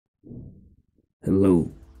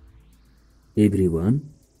Hello everyone.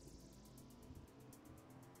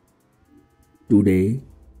 Today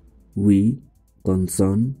we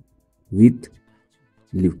concern with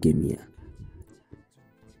leukemia.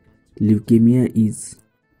 Leukemia is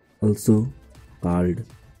also called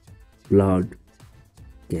blood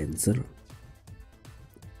cancer.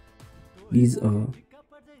 Is a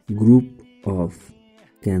group of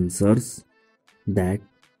cancers that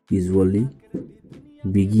usually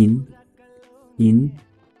begin in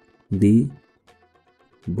the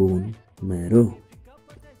bone marrow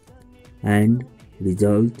and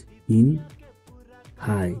result in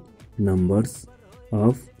high numbers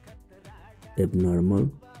of abnormal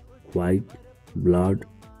white blood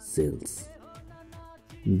cells.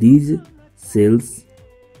 These cells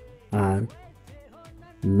are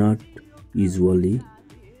not usually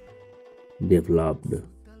developed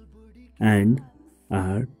and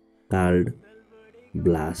are called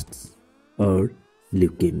blasts or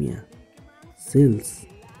leukemia cells.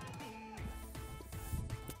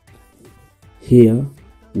 Here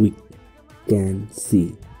we can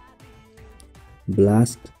see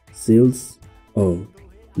blast cells or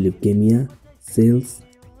leukemia cells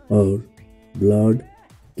or blood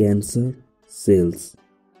cancer cells.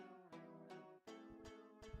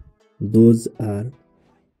 Those are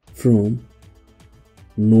from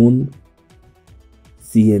non-CML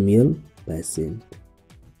patient.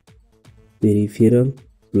 Peripheral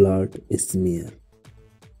blood smear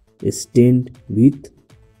stained with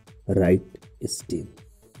Wright stain.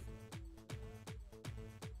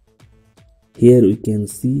 Here we can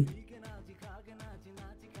see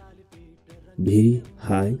very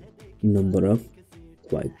high number of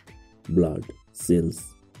white blood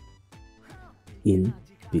cells in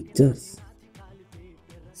pictures.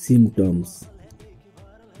 Symptoms: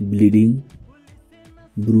 bleeding,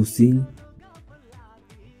 bruising,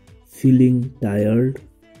 feeling tired,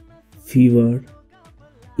 fever,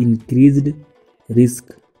 increased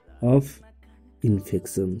risk of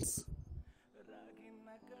infections.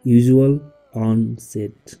 Usual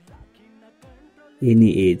onset: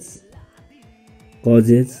 any age.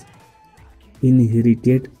 Causes: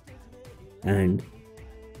 inherited and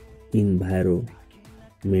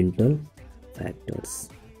environmental factors.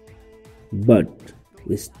 But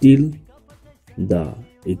still the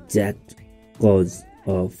exact cause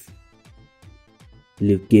of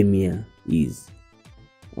leukemia is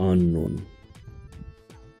unknown.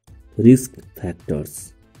 Risk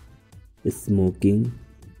factors: smoking,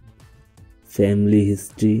 family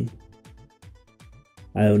history,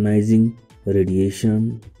 ionizing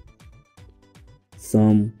radiation,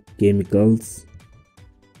 some chemicals,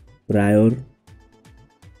 prior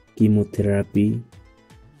chemotherapy,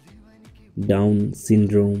 Down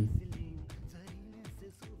syndrome.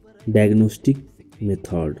 Diagnostic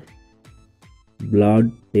method: blood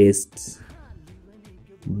tests,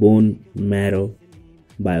 bone marrow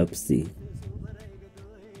biopsy.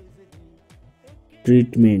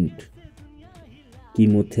 Treatment: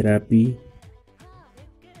 chemotherapy,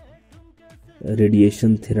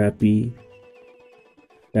 radiation therapy,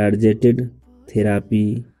 targeted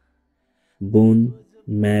therapy, bone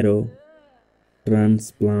marrow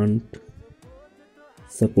transplant,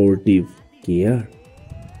 supportive care.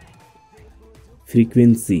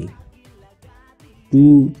 Frequency: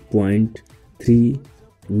 2.3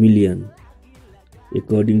 million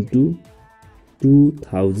according to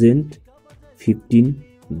 2015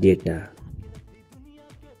 data,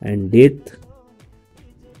 and death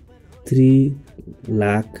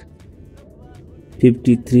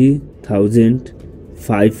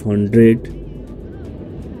 3,53,500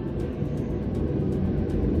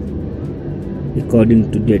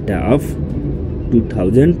 according to data of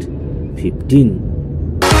 2015.